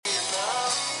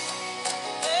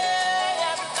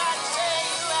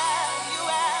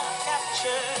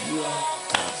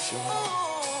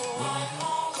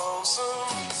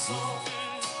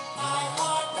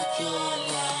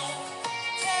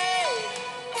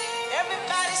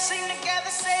Everybody sing together,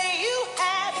 say you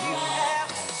have,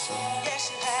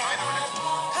 yes you have,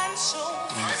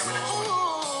 consumed.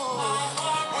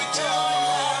 With your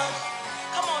love.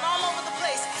 Come on, all over the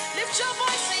place. Lift your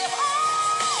voice, say it.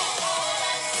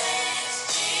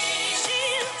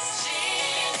 Jesus,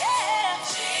 yeah.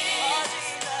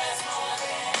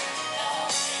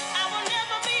 I will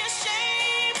never be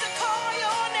ashamed to call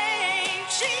your name,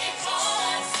 Jesus.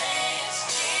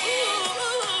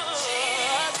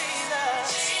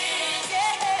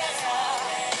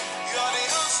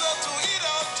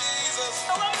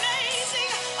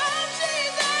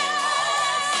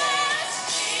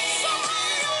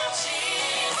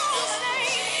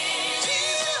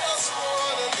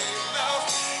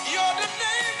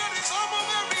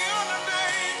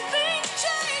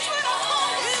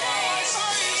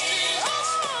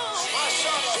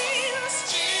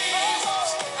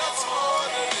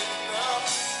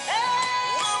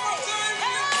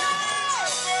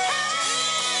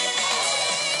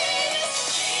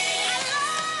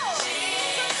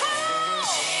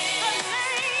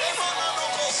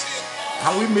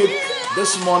 Can we make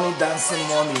this morning dancing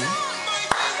morning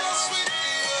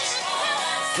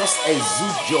just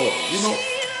exude joy? You know,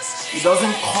 it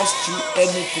doesn't cost you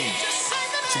anything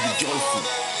to be joyful.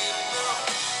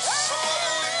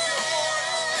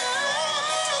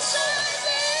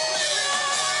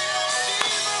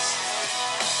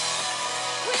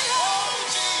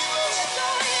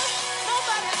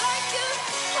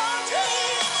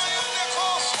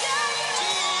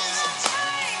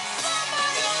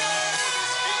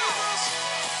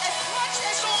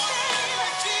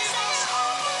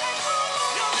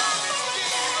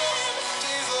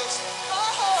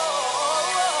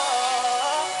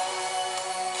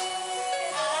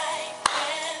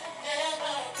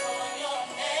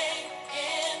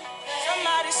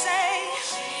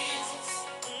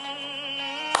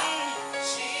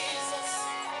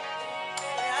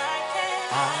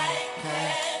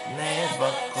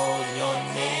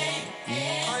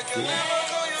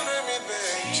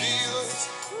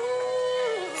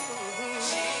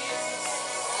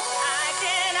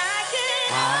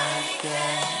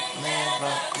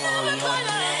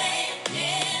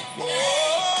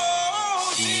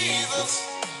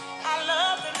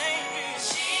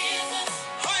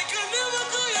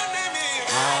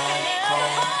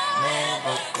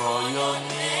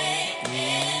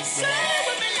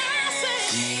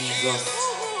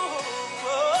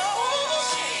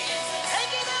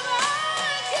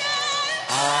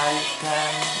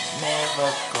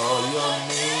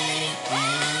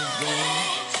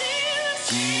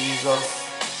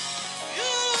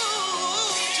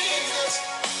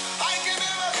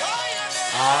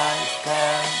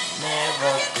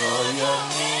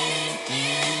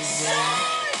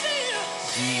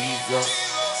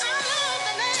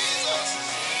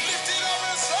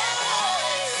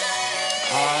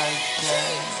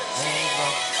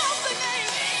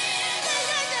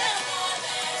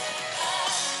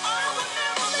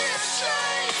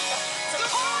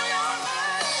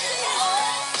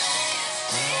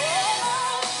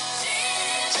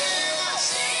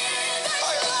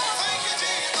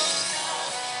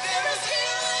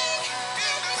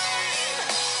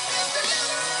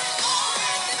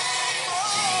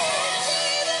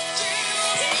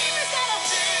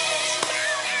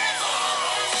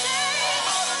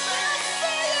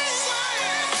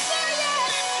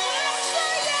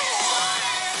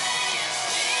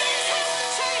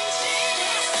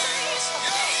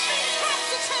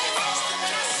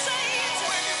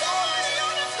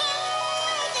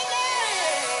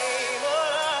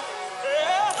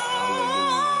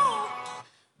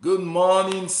 Good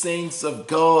morning, saints of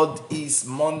God. It's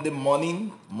Monday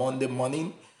morning,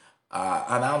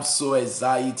 and I'm so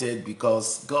excited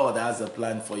because God has a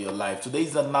plan for your life. Today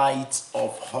is the night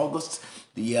of August,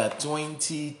 the year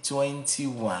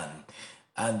 2021.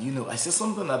 And you know, I said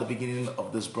something at the beginning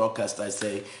of this broadcast. I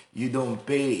say, you don't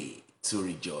pay to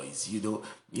rejoice. You don't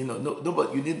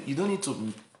need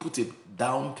to put a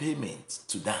down payment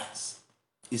to dance.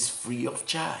 It's free of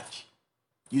charge.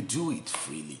 You do it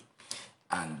freely.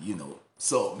 And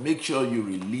so make sure you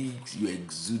release, you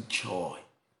exude joy.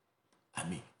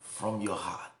 From your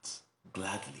heart,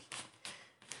 gladly.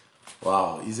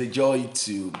 Wow, it's a joy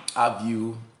to have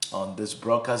you on this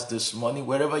broadcast this morning.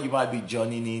 Wherever you might be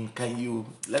joining in, can you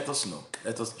let us know?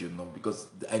 Let us know, because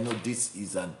I know this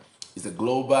is a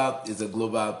global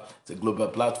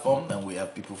platform, and we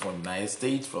have people from the United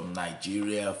States, from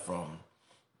Nigeria, from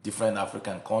different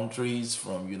African countries,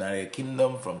 from United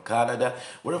Kingdom, from Canada,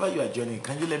 wherever you are joining,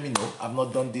 can you let me know? I've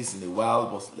not done this in a while,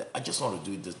 but I just want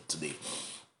to do it today.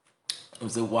 You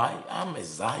say, why? I'm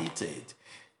excited.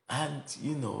 And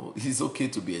it's okay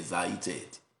to be excited.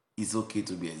 It's okay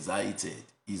to be excited.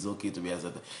 It's okay to be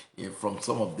excited. From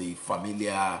some of the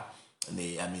familiar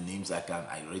names I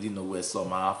already know where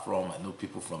some are from. I know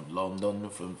people from London,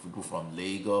 from people from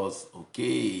Lagos.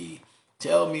 Okay.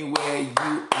 Tell me where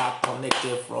you are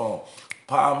connected from.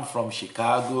 Pam from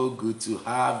Chicago, good to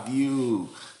have you.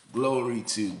 Glory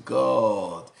to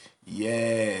God.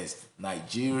 Yes,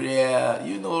 Nigeria,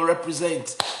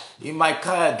 represent. In my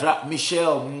car, drop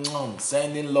Michelle,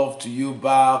 sending love to you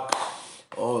back.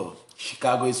 Oh,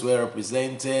 Chicago is well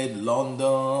represented.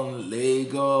 London,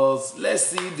 Lagos. Let's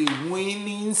see the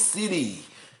winning city.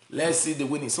 Let's see the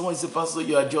winning. Someone said, Pastor,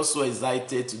 you are just so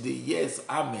excited today. Yes,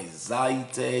 I'm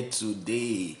excited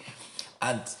today.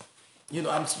 And,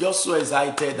 I'm just so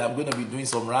excited. I'm going to be doing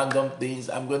some random things.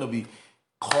 I'm going to be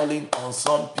calling on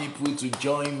some people to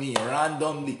join me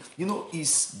randomly.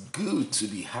 It's good to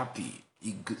be happy.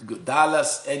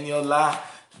 Dallas, Eniola,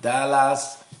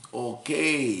 Dallas.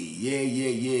 Okay,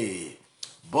 yeah.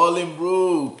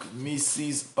 Bolingbrook,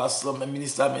 Mrs. Pastor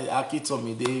Minister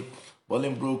Akitomide,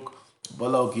 Bolingbrook,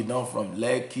 Bola Ogidon from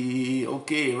Lekki.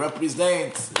 Okay,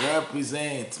 represent.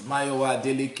 Mayowa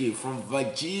Deleke from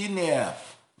Virginia.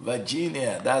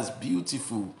 That's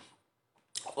beautiful.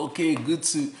 Okay, good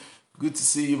to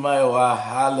see you, Mayowa.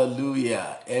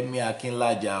 Hallelujah. Emi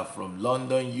Akinlaja from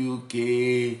London,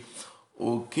 UK.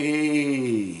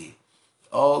 Okay.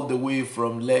 All the way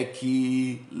from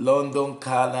Lekki, London,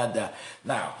 Canada.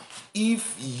 Now,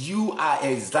 if you are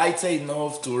excited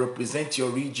enough to represent your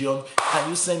region, can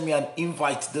you send me an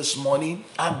invite this morning?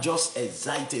 I'm just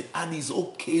excited, and it's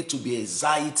okay to be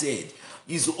excited.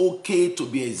 It's okay to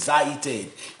be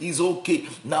excited. It's okay.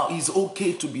 Now, it's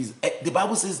okay to be. The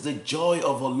Bible says the joy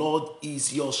of the Lord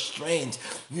is your strength.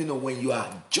 When you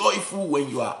are joyful, when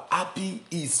you are happy,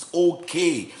 it's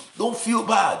okay. Don't feel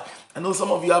bad. I know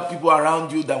some of you have people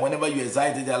around you that whenever you're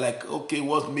excited, they're like, okay,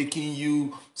 what's making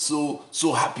you so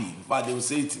happy? In fact, they will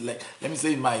say it like, let me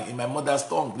say in my mother's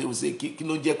tongue, they will say,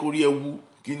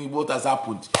 what has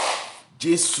happened?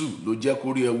 Jesu lo jẹ́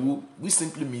kó rí ẹ wú, which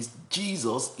simply means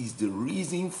Jesus is the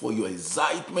reason for your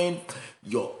excitement.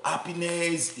 Your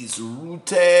happiness is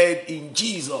rooted in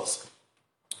Jesus.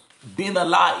 Being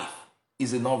alive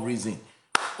is enough reason.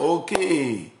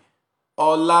 Okay,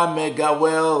 Ola Mega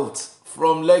Wealth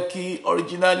from Lekki,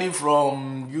 originally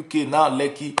from UK, now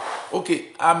Lekki. Okay,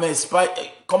 I'm inspired.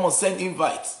 Come on, send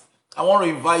invites. I want to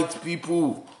invite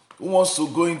people who wants to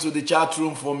go into the chat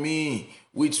room for me,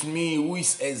 with me, who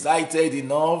is excited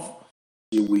enough.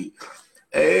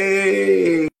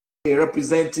 Hey,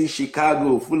 representing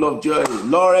Chicago, full of joy.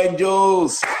 Lauren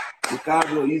Jones,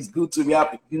 Chicago, it's good to be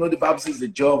happy. The Bible says the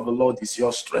joy of the Lord is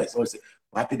your strength. So I say,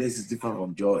 happiness is different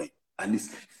from joy. At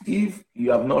least if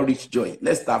you have not reached joy,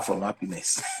 let's start from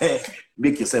happiness.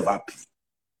 Make yourself happy.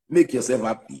 Make yourself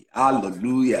happy.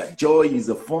 Hallelujah. Joy is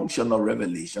a function of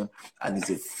revelation and is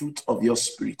a fruit of your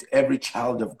spirit. Every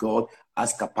child of God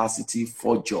has capacity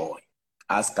for joy.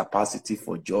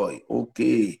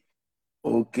 Okay.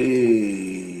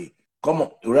 Come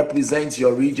on, represent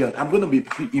your region. I'm going to be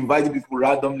inviting people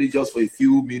randomly just for a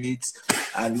few minutes,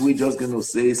 and we're just going to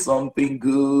say something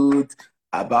good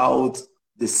about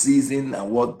the season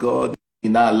and what God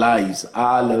in our lives.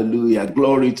 Hallelujah.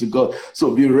 Glory to God.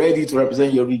 So be ready to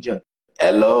represent your region.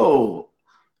 Hello.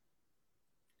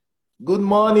 Good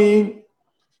morning.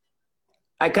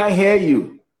 I can't hear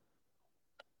you.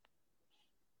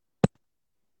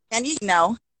 Can you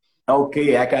now?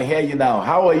 Okay, I can hear you now.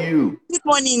 How are you? Good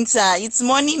morning, sir. It's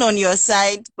morning on your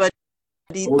side, but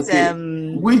it's okay.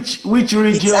 Which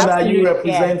region are you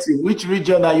representing? Yeah. Which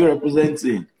region are you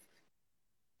representing?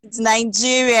 It's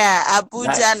Nigeria,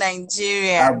 Abuja,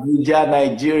 Nigeria. Abuja,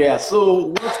 Nigeria. So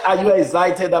what are you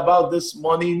excited about this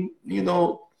morning?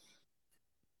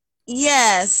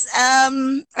 Yes,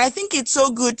 I think it's so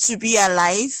good to be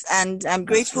alive, and I'm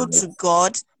grateful to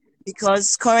God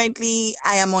because currently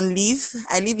I am on leave.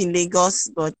 I live in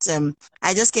Lagos, but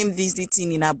I just came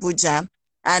visiting in Abuja,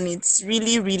 and it's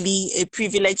really, really a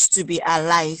privilege to be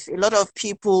alive. A lot of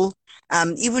people,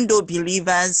 even though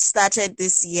believers started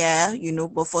this year,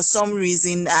 but for some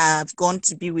reason I've gone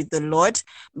to be with the Lord.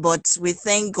 But we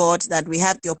thank God that we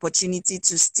have the opportunity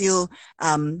to still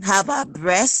have our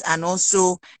breath and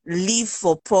also live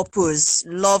for purpose,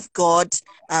 love God,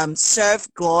 serve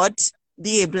God,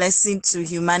 be a blessing to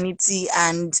humanity,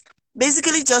 and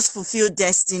basically just fulfill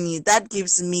destiny. That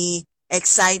gives me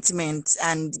excitement,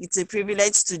 and it's a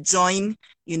privilege to join,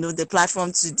 the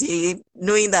platform today,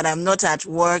 knowing that I'm not at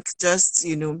work, just,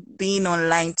 being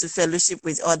online to fellowship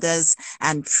with others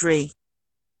and pray.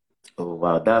 Oh,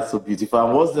 wow, that's so beautiful.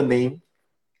 And what's the name?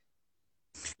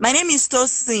 My name is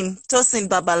Tosin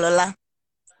Babalola.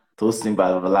 Tosin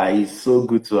Babalola. It's so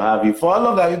good to have you. For how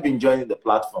long have you been joining the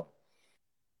platform?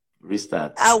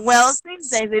 Restart. Well,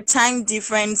 since there's a time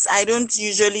difference, I don't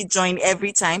usually join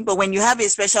every time, but when you have a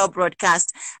special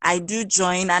broadcast, I do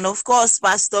join. And of course,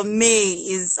 Pastor May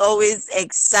is always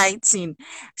exciting.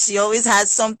 She always has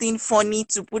something funny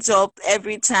to put up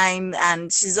every time,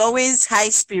 and she's always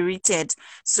high-spirited.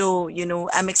 So,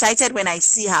 I'm excited when I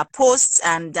see her posts,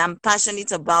 and I'm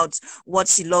passionate about what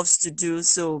she loves to do.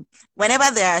 So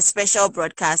whenever there are special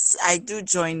broadcasts, I do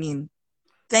join in.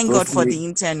 Thank God for the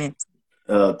internet.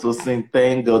 Tosin,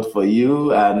 thank God for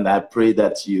you, and I pray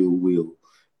that you'll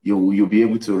be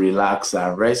able to relax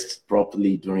and rest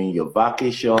properly during your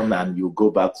vacation, and you'll go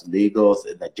back to Lagos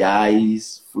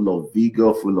energized, full of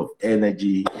vigor, full of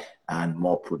energy, and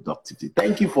more productivity.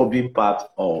 Thank you for being part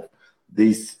of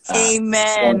this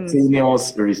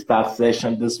spontaneous restart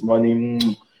session this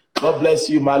morning. God bless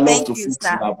you, my love, to folks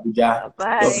in Abuja.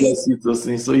 Bye. God bless you,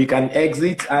 Tosin. So you can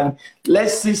exit, and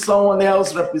let's see someone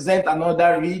else represent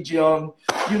another region.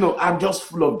 I'm just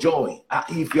full of joy.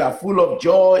 If you are full of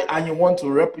joy and you want to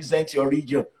represent your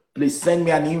region, please send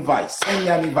me an invite. Send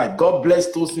me an invite. God bless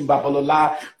Tosin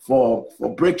Babalola for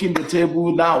breaking the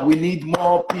table. Now we need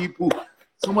more people.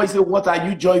 Somebody say, what are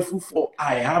you joyful for?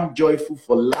 I am joyful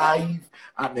for life.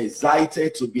 I'm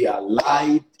excited to be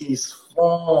alive. It's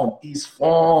fun. It's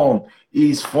fun.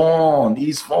 It's fun.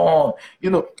 It's fun.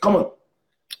 Come on.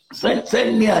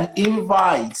 Send me an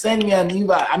invite. Send me an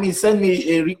invite. Send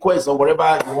me a request or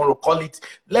whatever you want to call it.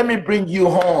 Let me bring you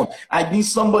on. I need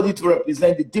somebody to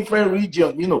represent the different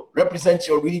region. Represent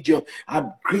your region.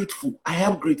 I'm grateful. I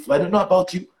am grateful. I don't know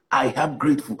about you. I am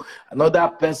grateful. Another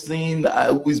person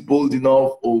who is bold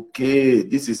enough. Okay,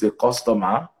 this is a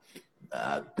customer.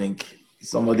 I think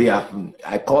somebody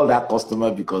I call that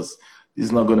customer because this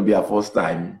is not going to be our first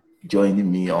time joining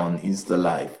me on Insta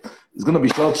Live. It's going to be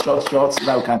short, so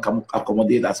that we can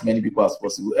accommodate as many people as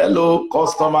possible. Hello,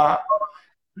 customer.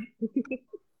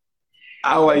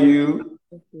 How are you?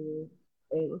 Okay.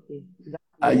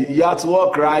 You at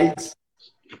work, right?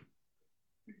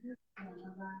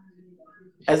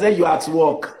 I said you at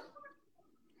work.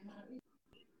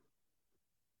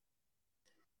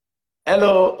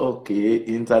 Hello. Okay,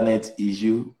 internet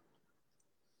issue.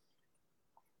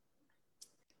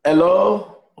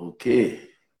 Hello. Okay.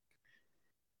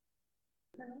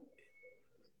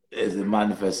 There's a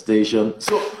manifestation.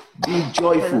 So be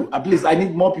joyful. Please, I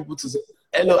need more people to say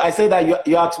hello. I said that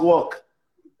you're at work.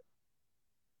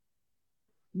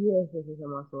 Yes,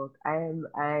 I'm at work.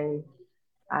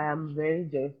 I am very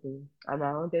joyful, and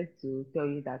I wanted to tell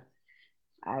you that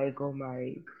I got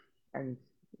married, and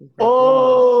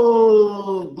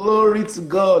oh, glory to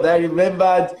God! I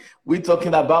remembered we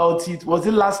talking about it. Was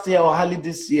it last year or early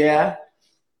this year?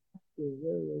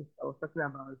 Yes, I was talking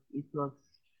about it not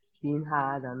being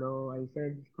hard and all. I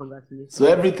said congratulations. So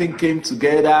everything came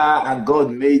together, and God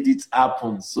made it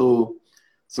happen. So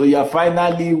you're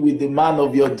finally with the man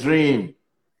of your dream.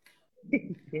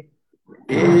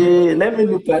 Hey, let me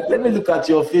look at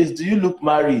your face. Do you look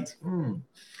married?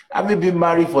 Having been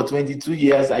married for 22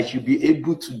 years, I should be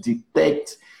able to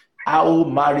detect how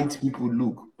married people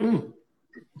look. I'm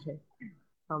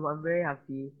very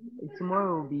happy.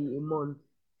 Tomorrow will be a month.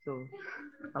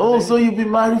 So you've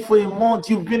been married for a month.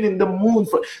 You've been in the moon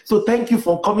so thank you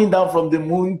for coming down from the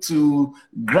moon to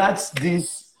grant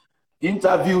this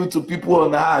interview to people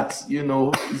on earth.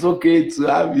 It's okay to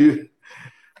have you.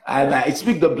 And I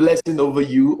speak the blessing over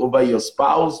you, over your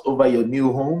spouse, over your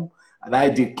new home. And I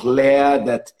declare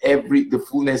that the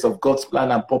fullness of God's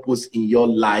plan and purpose in your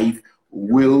life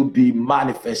will be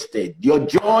manifested. Your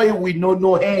joy will know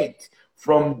no end.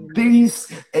 From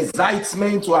this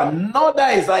excitement to another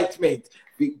excitement,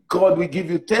 God will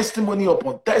give you testimony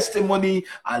upon testimony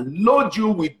and load you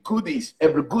with goodies.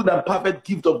 Every good and perfect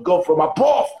gift of God from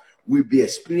above will be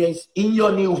experienced in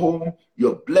your new home.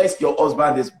 You're blessed. Your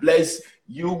husband is blessed.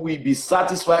 You will be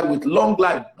satisfied with long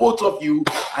life, both of you,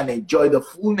 and enjoy the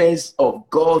fullness of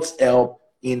God's help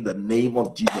in the name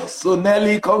of Jesus. So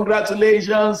Nelly,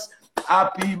 congratulations.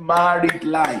 Happy married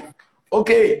life.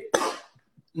 Okay.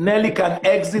 Nelly can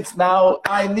exit now.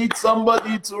 I need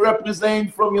somebody to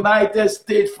represent from United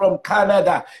States, from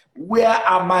Canada. Where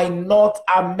are my North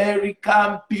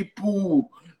American people?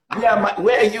 Where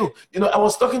are you? I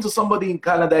was talking to somebody in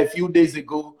Canada a few days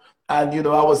ago, and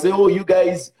I was saying, oh, you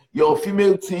guys, your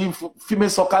female team, female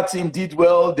soccer team did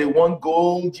well. They won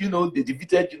gold. You know, they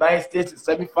defeated United States in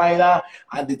semi-final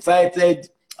and defeated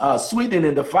Sweden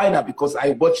in the final, because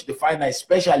I watched the final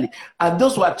especially. And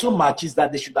those were two matches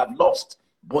that they should have lost.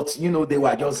 But, you know, they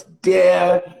were just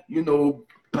there, you know,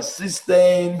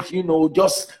 persistent, you know,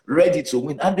 just ready to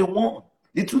win. And they won.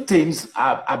 The two teams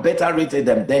are better rated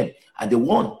than them. And they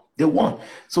won. They won.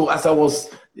 So as I was,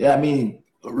 I mean,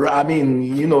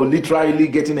 you know, literally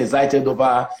getting excited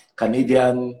over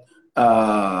Canadian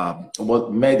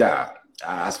medal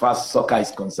as far as soccer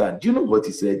is concerned. Do you know what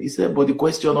he said? He said, but the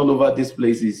question all over this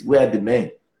place is, where are the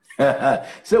men? He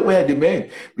said, where are the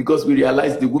men? Because we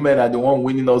realized the women are the one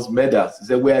winning us medals. He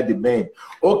said, where are the men?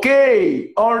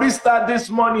 Okay, on restart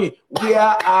this morning, where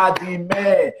are the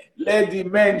men? Let the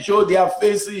men show their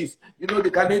faces. You know, the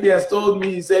Canadians told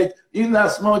me, he said, in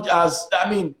as much as,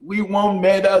 I mean, we won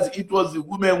medals, it was the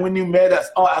women winning medals.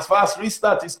 Oh, as far as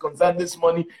restart is concerned this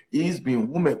morning, it's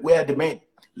been women. Where are the men?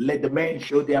 Let the men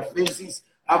show their faces.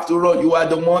 After all, you are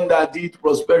the one that did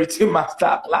prosperity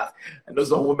master class. I know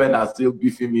some women are still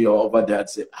beefing me over there and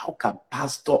say, how can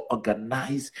pastor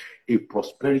organize a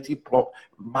prosperity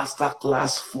master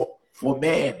class for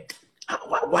men?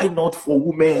 Why not for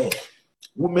women?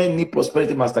 Women need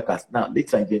prosperity master class. Now,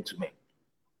 ladies and gentlemen,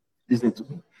 listen to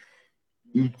me.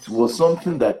 It was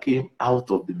something that came out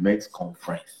of the men's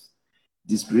conference.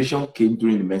 The inspiration came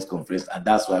during the men's conference, and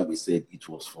that's why we said it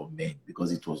was for men,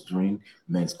 because it was during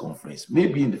men's conference.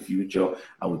 Maybe in the future,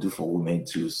 I will do for women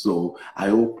too. So I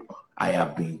hope I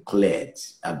have been cleared.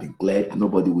 I've been cleared.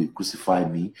 Nobody will crucify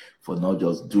me for not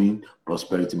just doing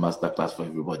prosperity masterclass for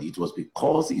everybody. It was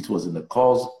because it was in the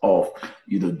cause of,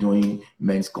 you know, doing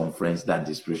men's conference that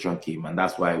the inspiration came, and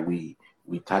that's why we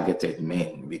targeted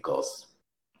men, because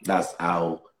that's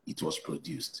how it was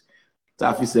produced.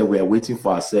 Taffy said, we are waiting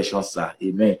for our session, sir.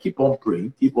 Amen. Keep on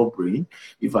praying. Keep on praying.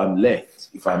 If I'm led.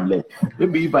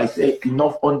 Maybe if I say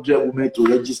enough 100 women to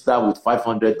register with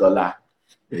 $500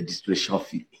 registration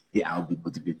fee, yeah, I'll be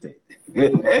motivated.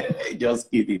 Just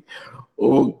kidding.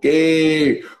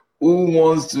 Okay. Who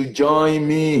wants to join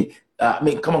me? I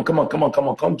mean, come on.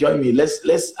 Come join me.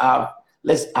 Let's have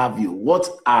you. What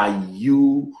are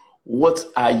you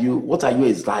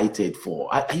excited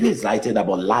for? Are you excited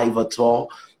about life at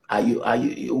all? Are you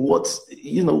what,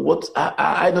 you know, what,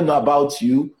 I don't know about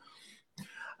you.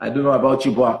 I don't know about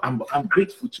you, but I'm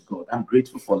grateful to God. I'm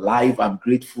grateful for life. I'm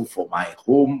grateful for my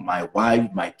home, my wife,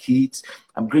 my kids.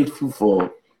 I'm grateful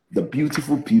for the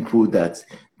beautiful people that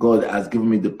God has given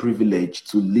me the privilege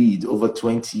to lead. Over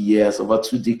 20 years, over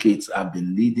 2 decades, I've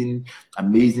been leading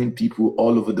amazing people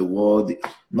all over the world,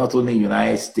 not only in the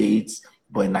United States,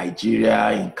 but in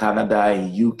Nigeria, in Canada, in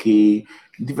UK,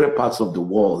 different parts of the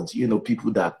world. You know,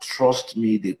 people that trust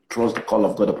me, they trust the call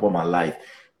of God upon my life.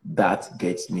 That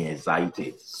gets me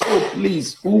excited. So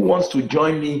please, who wants to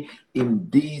join me in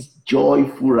this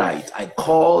joyful ride? I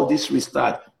call this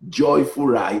restart joyful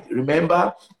ride.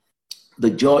 Remember,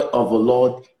 the joy of the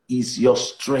Lord is your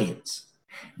strength.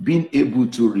 Being able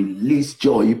to release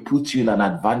joy puts you in an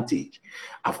advantage.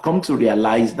 I've come to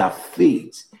realize that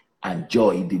faith and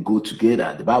joy, they go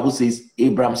together. The Bible says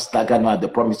Abraham staggered not at the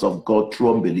promise of God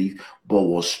through unbelief, but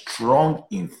was strong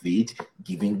in faith,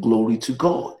 giving glory to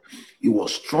God. He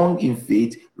was strong in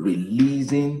faith,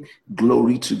 releasing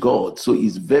glory to God. So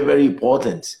it's very, very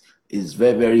important. It's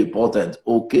very, very important.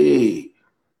 Okay.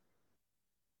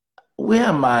 Where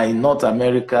am I? North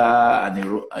America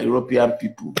and European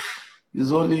people?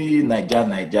 It's only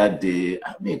Niger Day.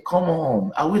 I mean, come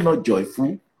on. Are we not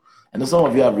joyful? I know some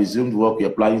of you have resumed work.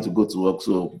 You're planning to go to work,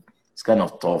 so it's kind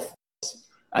of tough.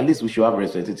 At least we should have a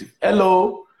representative.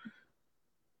 Hello.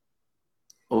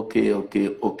 Okay.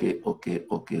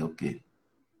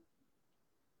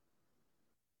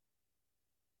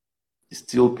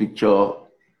 Still picture.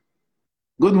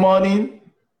 Good morning.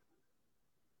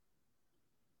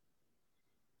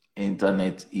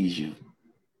 Internet issue.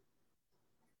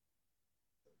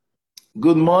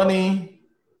 Good morning.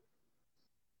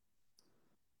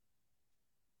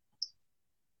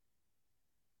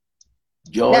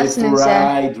 Joyful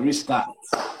ride, restart.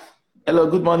 Hello,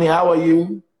 good morning. How are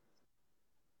you?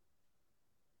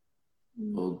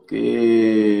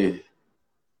 Okay.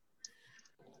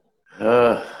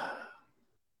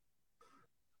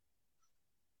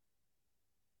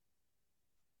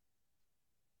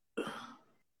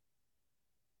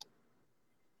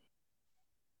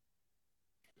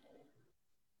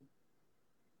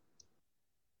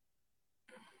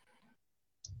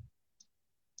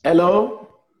 Hello?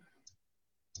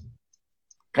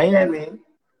 Can you hear me?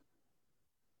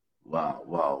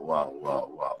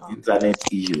 Wow. Internet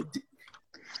issue.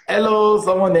 Hello,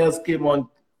 someone else came on.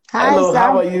 Hi, Hello,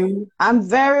 how sir. are you? I'm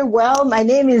very well. My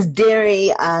name is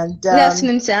Derry, and Good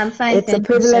afternoon, sir. I'm fine, it's a thank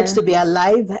you, privilege sir. to be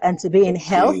alive and to be in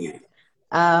health. Okay.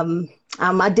 I'm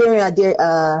Aderiran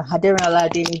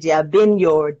Oladimiji. I've been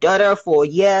your daughter for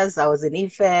years. I was in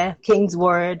Ife,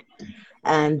 Kingsword,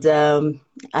 and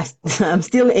I'm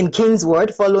still in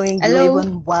Kingsword, following you Hello.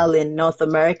 even while in North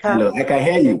America. Hello, I can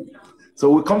hear you. So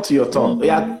we'll come to your turn.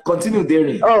 Yeah, continue,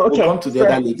 Darren. Oh, We'll okay. come to the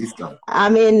other ladies' turn. I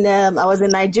was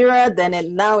in Nigeria,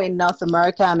 then now in North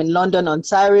America. I'm in London,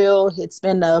 Ontario. It's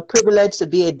been a privilege to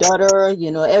be a daughter.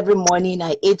 You know, every morning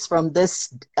I eat from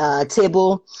this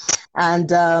table.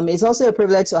 And it's also a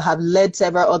privilege to have led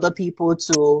several other people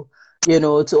to, you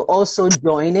know, to also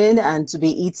join in and to be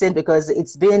eating, because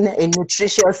it's been a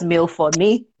nutritious meal for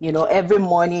me, you know, every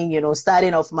morning, you know,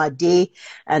 starting off my day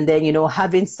and then, you know,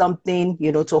 having something,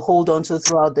 you know, to hold on to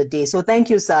throughout the day. So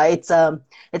thank you, sir. It's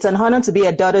an honor to be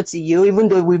a daughter to you, even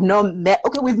though we've not met.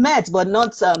 Okay, we've met, but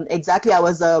not exactly. I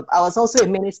was also a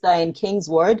minister in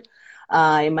Kingsword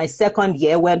in my second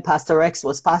year when Pastor X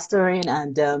was pastoring,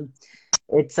 and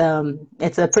it's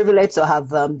a privilege to have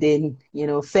been, you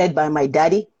know, fed by my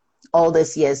daddy all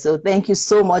this year. So thank you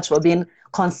so much for being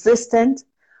consistent,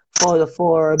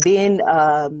 for being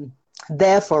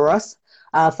there for us,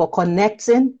 for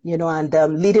connecting, you know, and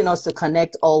leading us to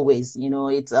connect always. You know,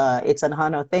 it's an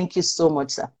honor. Thank you so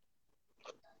much, sir.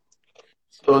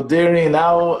 So, Darren,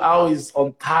 how is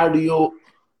Ontario?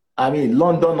 I mean,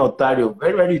 London, Ontario.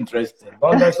 Very, very interesting.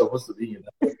 London is supposed to be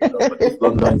United Kingdom, but this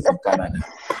London is in Canada.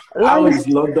 How is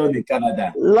London in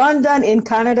Canada? London in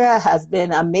Canada has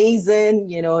been amazing.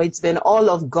 You know, it's been all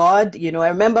of God. You know, I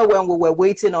remember when we were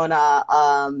waiting on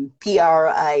our PR,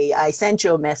 I sent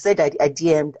you a message. I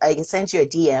sent you a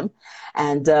DM,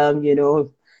 and you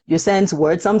know, you sent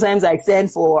words. Sometimes I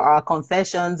send for our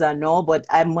confessions and all, but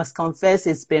I must confess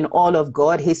it's been all of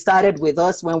God. He started with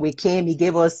us when we came. He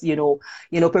gave us, you know,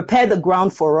 prepared the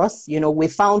ground for us. You know, we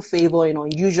found favor in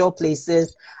unusual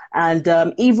places. And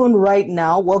even right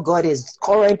now, what God is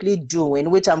currently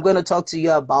doing, which I'm going to talk to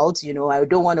you about, you know, I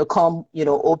don't want to come, you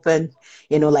know, open,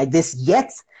 you know, like this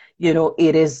yet. You know,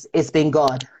 it's been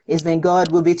God. It's been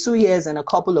God. Will be 2 years and a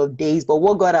couple of days. But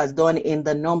what God has done in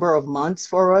the number of months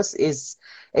for us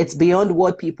it's beyond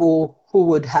what people who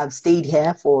would have stayed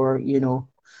here for, you know,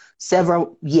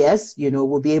 several years, you know,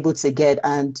 will be able to get.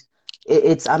 And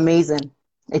it's amazing.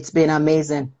 It's been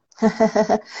amazing.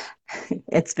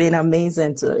 It's been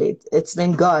amazing. It's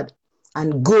been God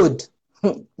and good.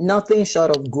 Nothing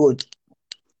short of good.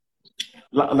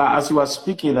 As you were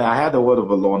speaking, I had a word of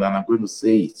the Lord, and I'm going to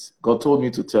say it. God told me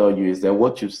to tell you is that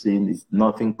what you've seen is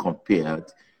nothing compared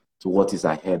to what is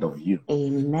ahead of you.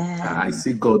 Amen. I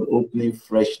see God opening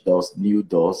fresh doors, new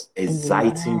doors,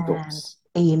 exciting doors.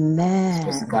 Amen.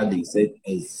 Specifically, he said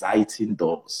exciting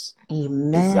doors.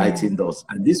 Amen. Exciting doors.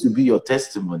 And this will be your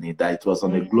testimony that it was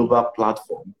on a global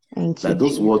platform, that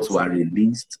those words were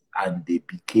released and they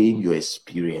became your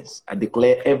experience. I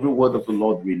declare every word of the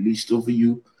Lord released over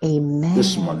you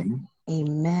this morning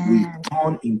will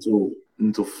turn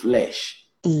into flesh.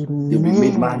 Amen. They will be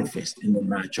made manifest in the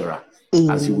natural.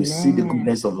 As you will see the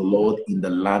goodness of the Lord in the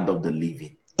land of the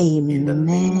living. Amen. In the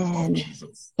name of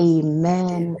Jesus.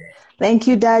 Amen. Thank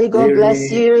you, Daddy. God bless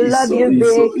you. Love you,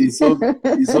 big. It's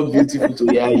so beautiful to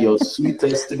hear your sweet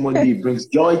testimony. It brings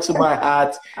joy to my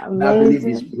heart. And I believe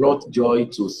it's brought joy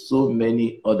to so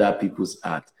many other people's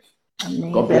heart.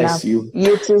 Amazing. God bless you.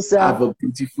 You too, sir. Have a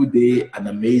beautiful day, an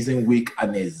amazing week,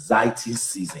 an exciting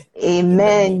season.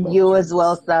 Amen. You as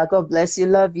well, sir. God bless you.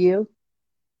 Love you.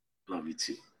 Love you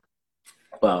too.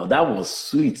 Wow, that was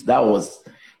sweet. That was,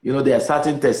 you know, there are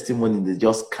certain testimonies that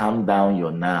just calm down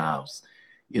your nerves.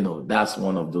 You know, that's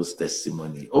one of those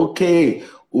testimonies. Okay,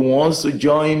 who wants to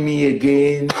join me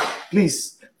again?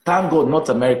 Please, thank God North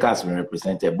America has been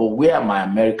represented, but where are my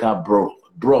American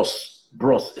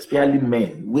bros, especially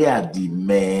men? Where are the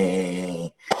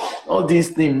men? All these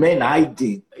things, men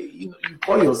hiding. You know, you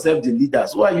call yourself the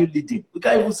leaders. Who are you leading? We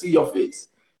can't even see your face.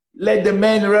 Let the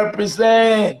men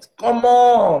represent. Come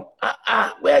on.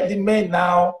 Where are the men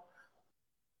now?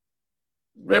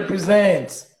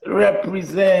 Represent. The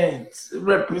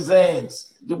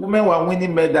women were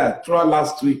winning medal throughout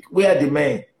last week. Where are the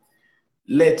men?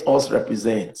 Let us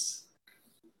represent.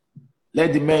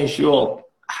 Let the men show up.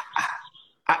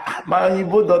 My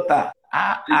Igbo daughter.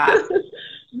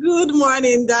 Good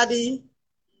morning, Daddy.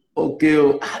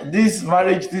 Okay, this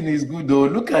marriage thing is good though.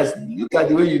 Look at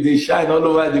the way they shine all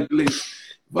over the place.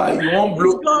 But you won't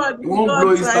blow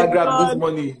Instagram this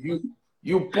morning.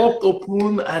 You popped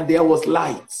open and there was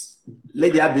light.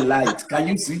 Let there be light. Can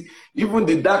you see? Even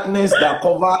the darkness that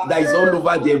is all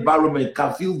over the environment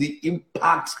can feel the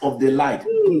impact of the light.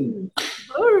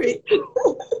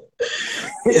 glory.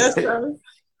 Yes, sir.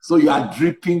 So you are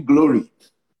dripping glory,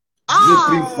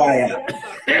 dripping fire.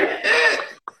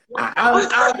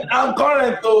 I'm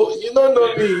current though. You don't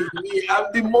know me. I'm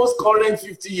the most current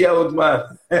 50-year-old man.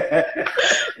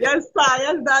 Yes, sir.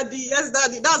 Yes, daddy. Yes,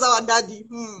 daddy. That's our daddy.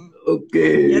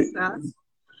 Okay. Yes, sir.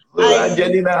 So,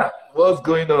 Angelina, what's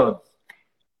going on?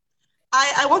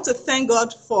 I want to thank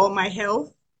God for my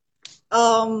health.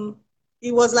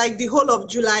 It was like the whole of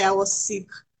July I was sick.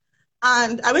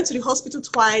 And I went to the hospital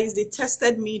twice. They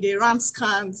tested me. They ran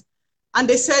scans. And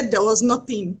they said there was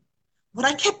nothing. But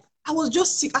I was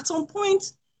just sick. At some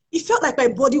point, it felt like my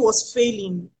body was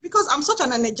failing because I'm such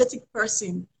an energetic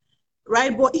person,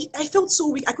 right? But I felt so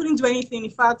weak. I couldn't do anything. In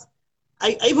fact,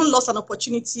 I even lost an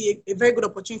opportunity, a very good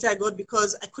opportunity I got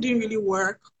because I couldn't really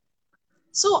work.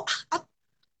 So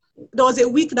there was a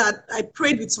week that I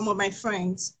prayed with some of my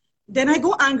friends. Then I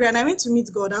got angry and I went to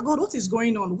meet God. I go, what is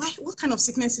going on? Why? What kind of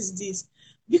sickness is this?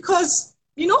 Because,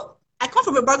 I come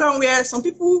from a background where some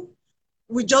people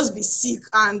will just be sick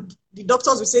and the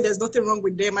doctors will say there's nothing wrong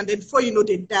with them, and then before you know,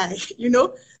 they die,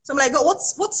 So I'm like, God,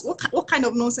 what kind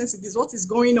of nonsense is this? What is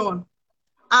going on?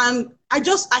 And I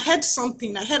heard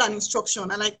something. I heard an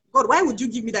instruction. And like, God, why would you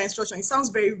give me that instruction? It sounds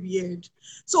very weird.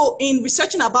 So in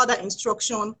researching about that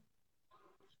instruction,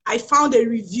 I found a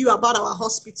review about our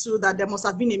hospital that there must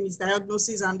have been a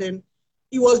misdiagnosis, and then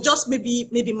it was just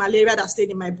maybe malaria that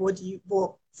stayed in my body,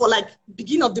 but for like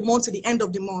beginning of the month to the end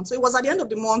of the month. So it was at the end of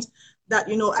the month that,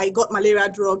 I got malaria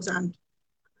drugs, and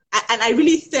I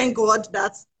really thank God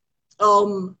that,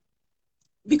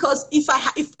 because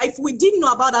if we didn't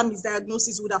know about that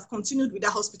misdiagnosis, we would have continued with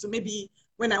that hospital, maybe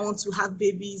when I want to have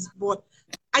babies. But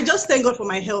I just thank God for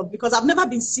my health because I've never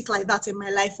been sick like that in my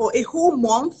life. For a whole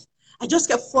month, I just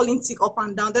kept falling sick up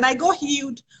and down. Then I got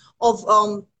healed of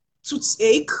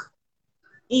toothache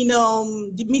in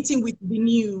the meeting with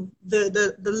the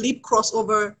lip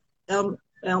crossover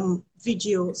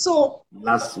video. So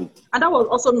Last week. And that was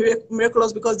also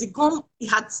miraculous because the gum, it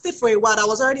had stayed for a while. I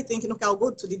was already thinking, okay, I'll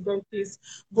go to the dentist.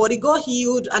 But it got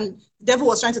healed, and the devil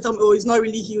was trying to tell me, oh, it's not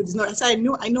really healed. It's not. I said,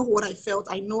 I know what I felt.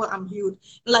 I know I'm healed.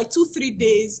 In like 2-3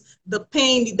 days, the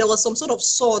pain, there was some sort of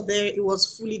sore there. It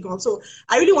was fully gone. So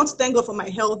I really want to thank God for my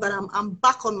health, that I'm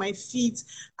back on my feet.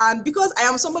 And because I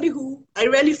am somebody who, I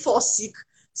rarely fall sick.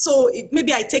 So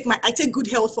maybe I take good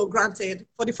health for granted.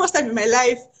 For the first time in my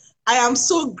life, I am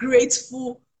so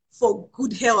grateful for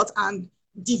good health and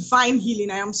divine healing.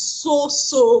 I am so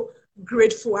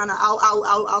grateful, and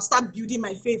I'll start building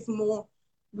my faith more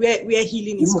where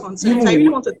healing is concerned. So I really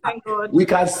want to thank God. We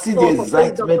can see the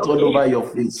excitement all over your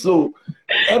face. So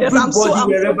everybody, yes,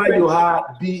 wherever you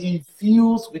are, be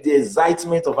infused with the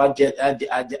excitement of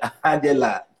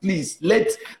Angela. Please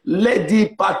let the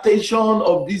impartation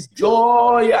of this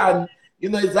joy and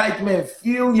excitement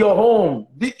fill your home.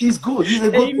 It's good. It's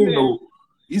a good thing, though.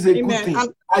 It's a good thing.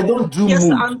 I don't do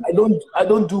mood. I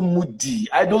don't do moody.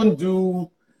 I don't do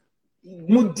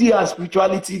moody and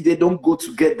spirituality. They don't go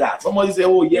together. Somebody say,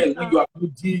 "Oh yeah, when you are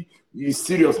moody, you're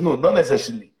serious." No, not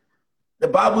necessarily. The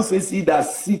Bible says, "He that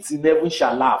sits in heaven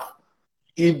shall laugh."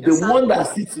 If the one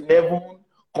that sits in heaven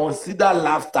consider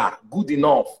laughter good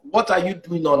enough, what are you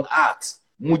doing on earth,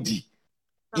 moody?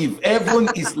 If heaven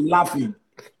is laughing,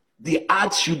 the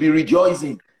earth should be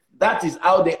rejoicing. That is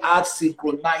how the earth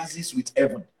synchronizes with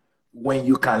heaven. When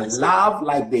you can laugh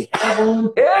like the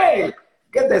heaven, hey,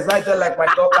 get excited like my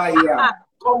daughter here.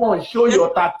 Come on, show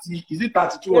your 30. Is it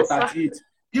 32 or 38?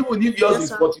 Even if yours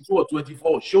is 42 or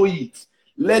 24, show it.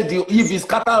 If it's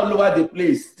scattered all over the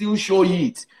place, still show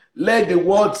it. Let the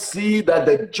world see that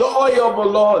the joy of the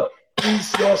Lord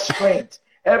is your strength.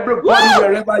 Everybody,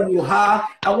 wherever you are,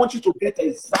 I want you to get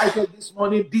excited this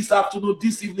morning, this afternoon,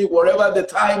 this evening, wherever the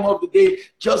time of the day.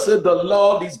 Just say the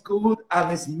Lord is good and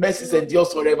his mercies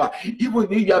endures forever.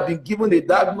 Even if you have been given a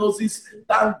diagnosis,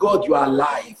 thank God you are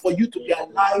alive. For you to be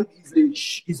alive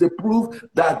is a proof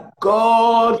that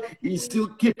God is still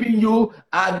keeping you,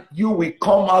 and you will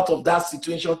come out of that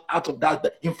situation, out of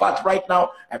that. In fact, right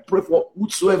now, I pray for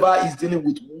whosoever is dealing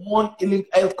with one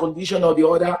health condition or the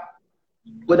other,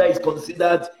 whether it's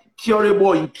considered curable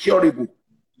or incurable.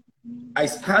 I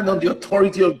stand on the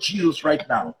authority of Jesus right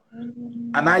now,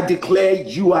 and I declare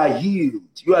you are healed.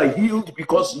 You are healed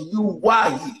because you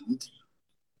are healed.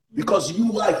 Because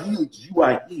you are healed, you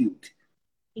are healed.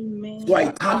 Amen. So I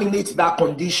terminate that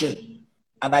condition,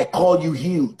 and I call you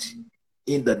healed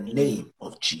in the name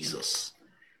of Jesus.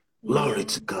 Glory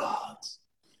to God.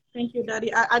 Thank you,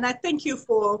 Daddy. And I thank you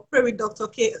for Pray with Dr.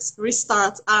 K's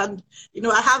restart. And,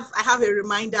 I have a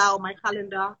reminder on my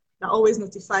calendar that always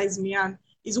notifies me. And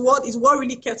is what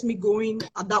really kept me going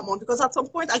at that moment. Because at some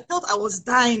point I felt I was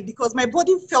dying because my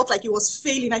body felt like it was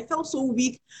failing. I felt so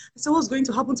weak. I said, what's going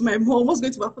to happen to my mom? What's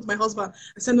going to happen to my husband?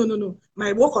 I said, no.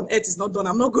 My work on earth is not done.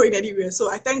 I'm not going anywhere.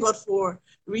 So I thank God for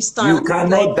restart. You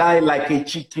cannot die like a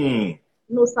chicken.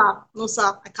 No,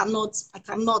 sir. I cannot.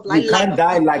 You can't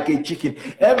die like a chicken.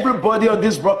 Everybody on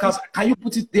this broadcast, can you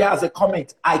put it there as a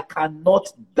comment? I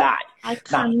cannot die. I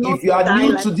cannot. If you are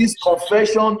new to this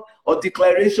confession or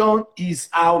declaration, is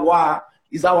our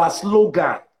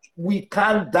slogan. We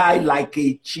can't die like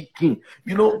a chicken.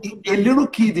 You know, a little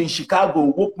kid in Chicago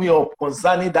woke me up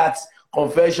concerning that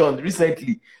confession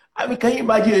recently. I mean, can you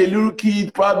imagine a little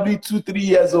kid, probably 2-3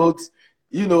 years old,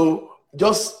 you know,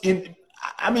 just in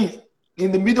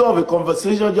the middle of a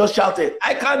conversation, just shouted,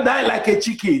 I can't die like a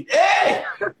chicken. Hey!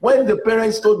 When the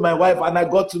parents told my wife and I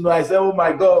got to know, I said, oh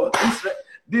my God,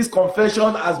 this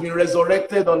confession has been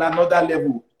resurrected on another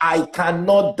level. I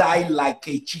cannot die like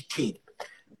a chicken.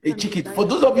 A chicken. For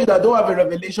those of you that don't have a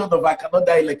revelation of I cannot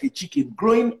die like a chicken,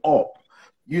 growing up,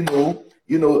 you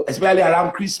know, especially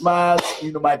around Christmas,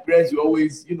 you know, my parents will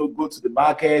always, you know, go to the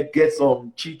market, get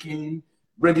some chicken,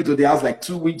 bring it to the house like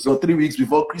 2 weeks or 3 weeks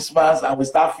before Christmas, and we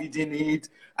start feeding it.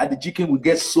 And the chicken will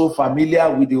get so familiar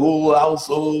with the whole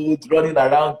household, running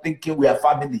around thinking we are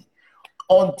family.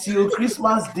 Until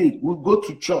Christmas Day, we'll go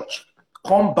to church,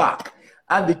 come back,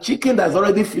 and the chicken that's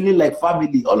already feeling like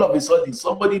family, all of a sudden,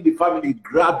 somebody in the family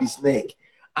grab his neck.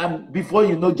 And before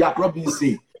you know, Jack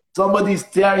Robinson, somebody is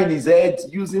tearing his head,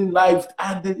 using knife,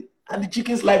 and the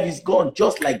chicken's life is gone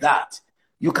just like that.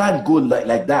 You can't go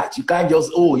like that. You can't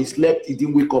just, oh, he slept, he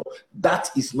didn't wake up.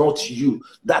 That is not you.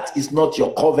 That is not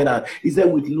your covenant. He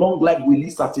said, with long life will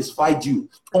he satisfy you.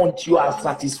 Until you are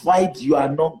satisfied, you are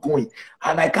not going.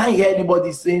 And I can't hear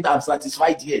anybody saying, I'm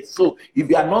satisfied yet. So if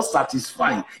you are not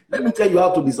satisfied, let me tell you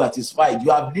how to be satisfied.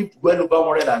 You have lived well over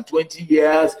 120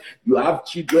 years. You have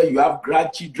children, you have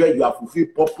grandchildren, you have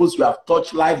fulfilled purpose, you have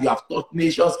touched life, you have taught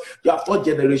nations, you have taught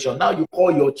generations. Now you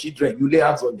call your children, you lay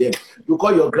hands on them. You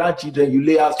call your grandchildren, you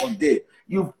lay hands on them.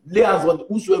 You lay hands on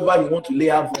whosoever you want to lay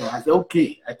hands on. I say,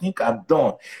 okay, I think I'm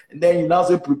done. And then you now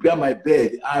say, prepare my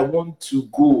bed. I want to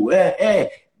go.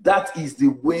 That is the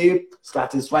way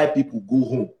satisfied people go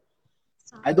home.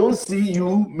 I don't see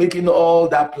you making all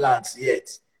that plans yet.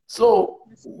 So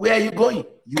where are you going?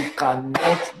 You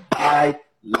cannot die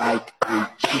like a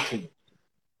chicken.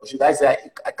 Or should I say,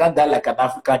 I can't die like an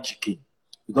African chicken,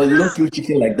 because you don't kill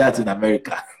chicken like that in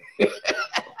America.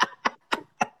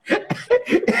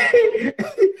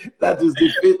 That is the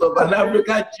fate of an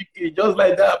African chicken. Just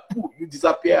like that, poof, you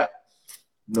disappear.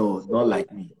 No, not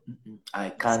like me. I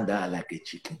can't die like a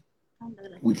chicken.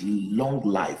 With long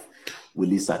life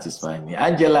will it satisfy me.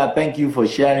 Angela, thank you for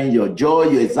sharing your joy,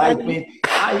 your excitement,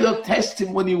 and your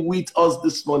testimony with us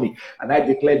this morning. And I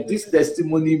declare this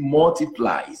testimony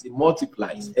multiplies. It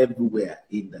multiplies everywhere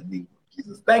in the name of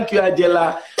Jesus. Thank you,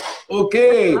 Angela.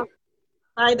 Okay.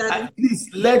 Hi, Daddy. Please,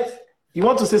 you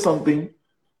want to say something?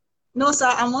 No, sir,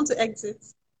 I want to exit.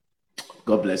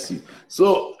 God bless you.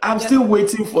 So I'm still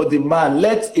waiting for the man.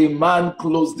 Let a man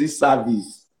close this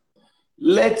service.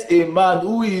 Let a man,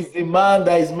 who is the man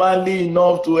that is manly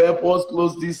enough to help us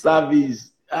close this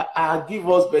service, give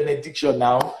us benediction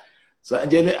now. So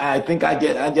Angela, I think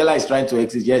Angela is trying to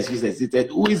exit. Yes, she's exited.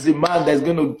 Who is the man that's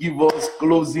going to give us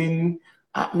closing?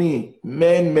 Men.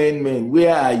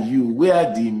 Where are you? Where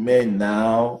are the men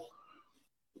now?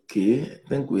 Okay, I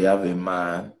think we have a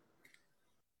man.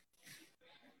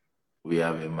 We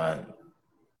have a man.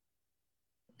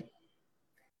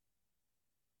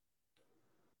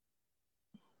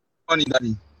 Morning,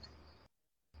 Daddy.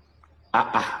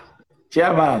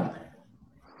 Chairman.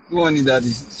 Good morning,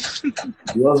 Daddy.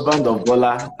 The husband of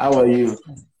Bola. How are you?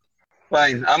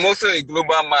 Fine. I'm also a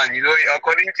global man. You know,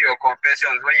 according to your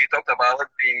confessions, when you talked about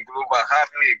being global,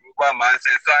 having a global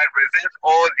mindset, so I represent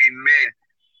all the men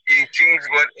in King's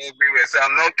God everywhere. So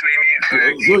I'm not claiming.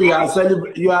 So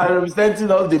you are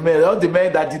representing all the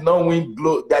men that did not win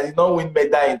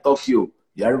medal in Tokyo.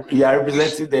 You are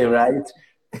representing them, right?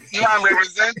 No, I'm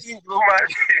representing global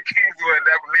King's God,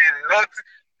 men, not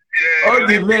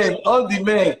all the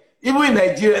men. Even in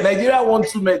Nigeria won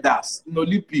 2 medals in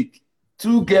Olympic.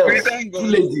 2 girls, 2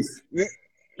 ladies.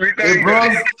 A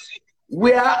bronze.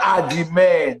 Where are the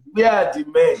men?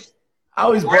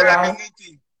 How is Bola?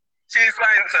 She's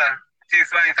fine, sir. She's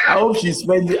fine, sir.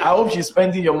 I hope she's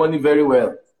spending your money very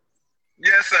well.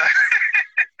 Yes, sir.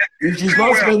 If she's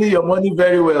not spending your money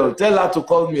very well, tell her to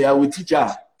call me. I will teach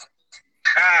her.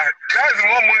 That's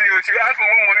more money. She asked for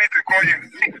more money to call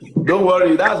you. Don't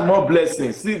worry, that's more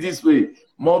blessing. See this way,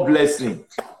 more blessing.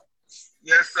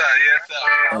 Yes, sir. Yes,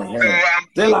 sir.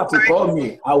 Tell her to call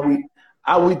me. I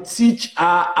I will teach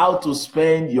her how to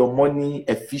spend your money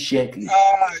efficiently. You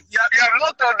have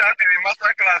not taught that in the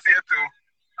master class yet too.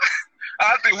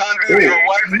 How to handle your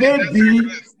wife.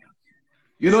 Maybe,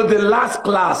 you know, the last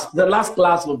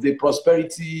class of the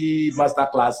prosperity master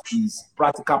class is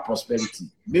practical prosperity.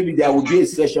 Maybe there will be a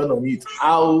session on it,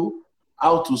 how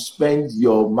to spend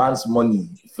your man's money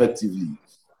effectively.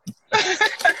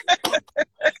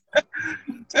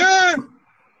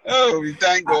 Oh, we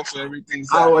thank God for everything,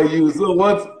 sir. How are you? So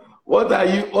what are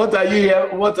you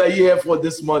here for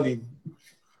this morning?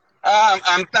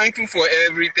 I'm thankful for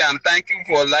everything. I'm thankful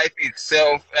for life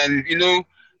itself. And you know,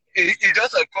 it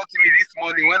just occurred to me this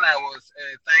morning when I was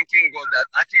thanking God that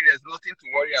actually there's nothing to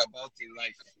worry about in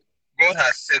life. God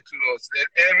has said to us that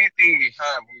everything we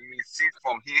have, we receive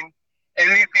from Him.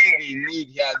 Anything we need,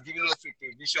 He has given us the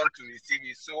provision to receive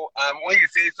it. So when you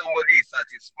say somebody is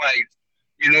satisfied,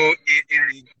 you know,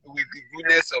 with the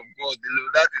goodness of God, you know,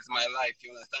 that is my life,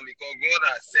 you understand? Because God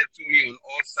has said to me on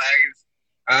all sides,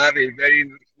 I have a very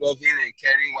loving and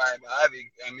caring wife. I have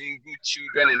good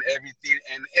children and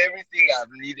everything I've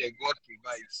needed, God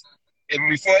provides. And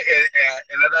before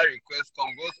another request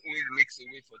comes, God always makes a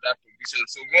way for that provision.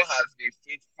 So God has been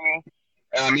faithful.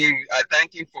 I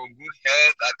thank Him for good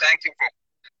health. I thank Him for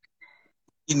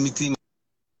meeting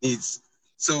needs.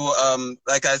 So,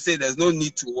 like I said, there's no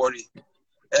need to worry.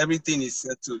 Everything is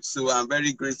settled. So I'm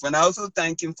very grateful. And I also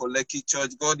thank Him for Lekki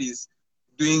Church. God is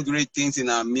doing great things in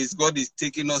our midst. God is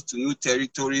taking us to new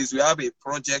territories. We have a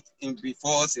project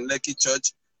before us in Lekki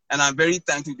Church. And I'm very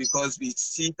thankful because we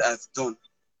see it as done.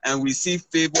 And we see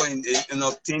favor in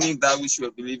obtaining that which we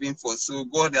are believing for. So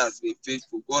God has been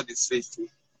faithful. God is faithful.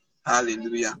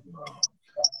 Hallelujah.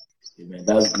 Amen.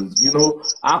 That's good. You know,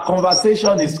 our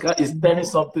conversation is turning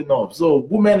something up. So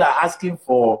women are asking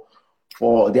for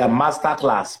their master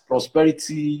class,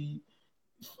 prosperity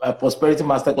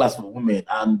master class for women.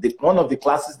 And one of the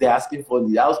classes they're asking for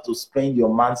is how to spend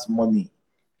your man's money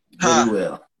very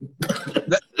well.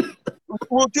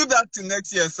 We'll keep that to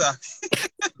next year, sir.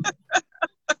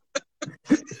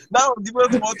 That will give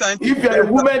us more time. If you're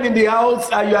a woman in the house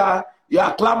and you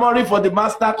are clamoring for the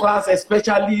master class,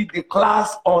 especially the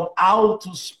class on how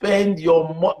to spend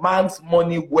your man's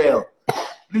money well,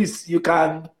 please, you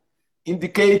can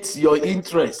indicate your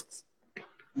interest.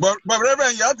 But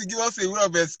Reverend, you have to give us a way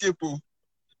of escape. You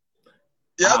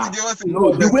have to give us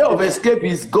the way of escape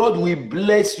is God will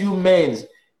bless you men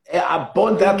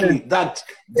abundantly. That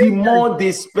the more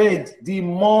they spend, the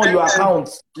more your account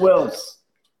swells.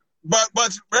 But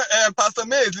Pastor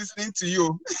May is listening to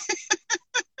you.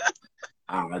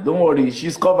 Don't worry,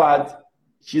 she's covered.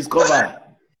 She's covered.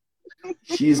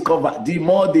 The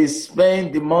more they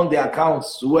spend, the more the account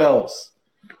swells.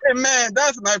 Amen.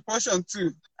 That's my portion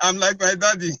too. I'm like my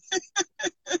daddy.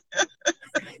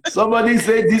 Somebody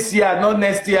say this year, not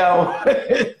next year.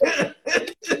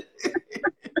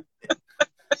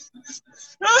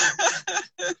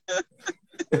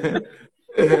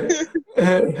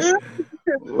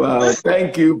 Wow,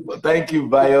 thank you,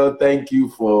 Bayo. Thank you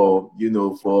for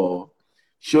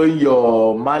showing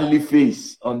your manly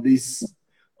face on this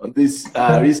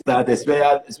restart,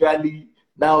 especially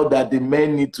now that the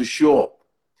men need to show up.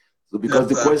 So because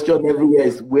the question everywhere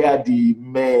is, where are the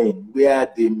men? Where are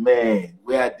the men?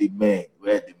 Where are the men?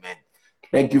 Where are the men?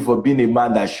 Thank you for being a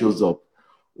man that shows up.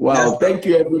 Wow, thank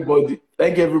you everybody.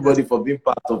 Thank you everybody for being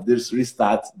part of this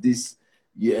restart, this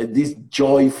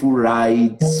joyful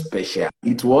ride special.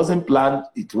 It wasn't planned,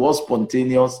 it was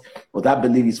spontaneous, but I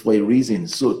believe it's for a reason.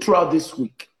 So throughout this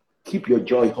week, keep your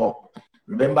joy up.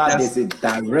 Remember, there's a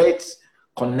direct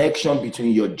connection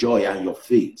between your joy and your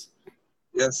faith.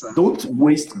 Yes, sir. Don't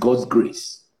waste God's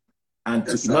grace. And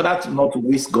in order to not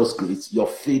waste God's grace, your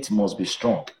faith must be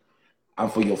strong. And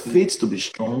for your faith to be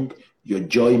strong, your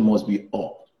joy must be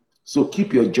up. So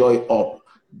keep your joy up.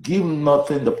 Give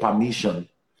nothing the permission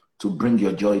to bring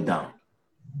your joy down.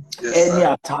 Any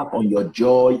attack on your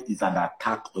joy is an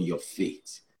attack on your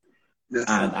faith.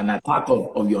 And an attack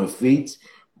of your faith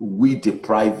will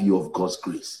deprive you of God's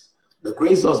grace. The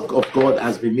grace of God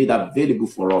has been made available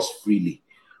for us freely.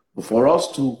 But for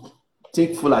us to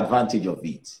take full advantage of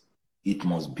it, it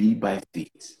must be by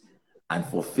faith. And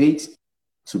for faith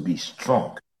to be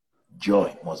strong,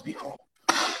 joy must be whole.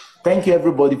 Thank you,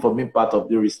 everybody, for being part of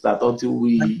the restart. Until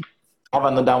we have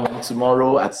another one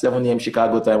tomorrow at 7 a.m.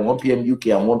 Chicago time, 1 p.m. UK,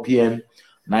 and 1 p.m.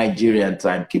 Nigerian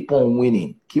time. Keep on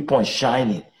winning, keep on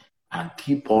shining, and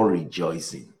keep on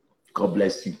rejoicing. God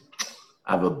bless you.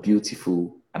 Have a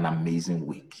beautiful and amazing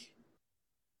week.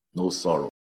 No sorrow.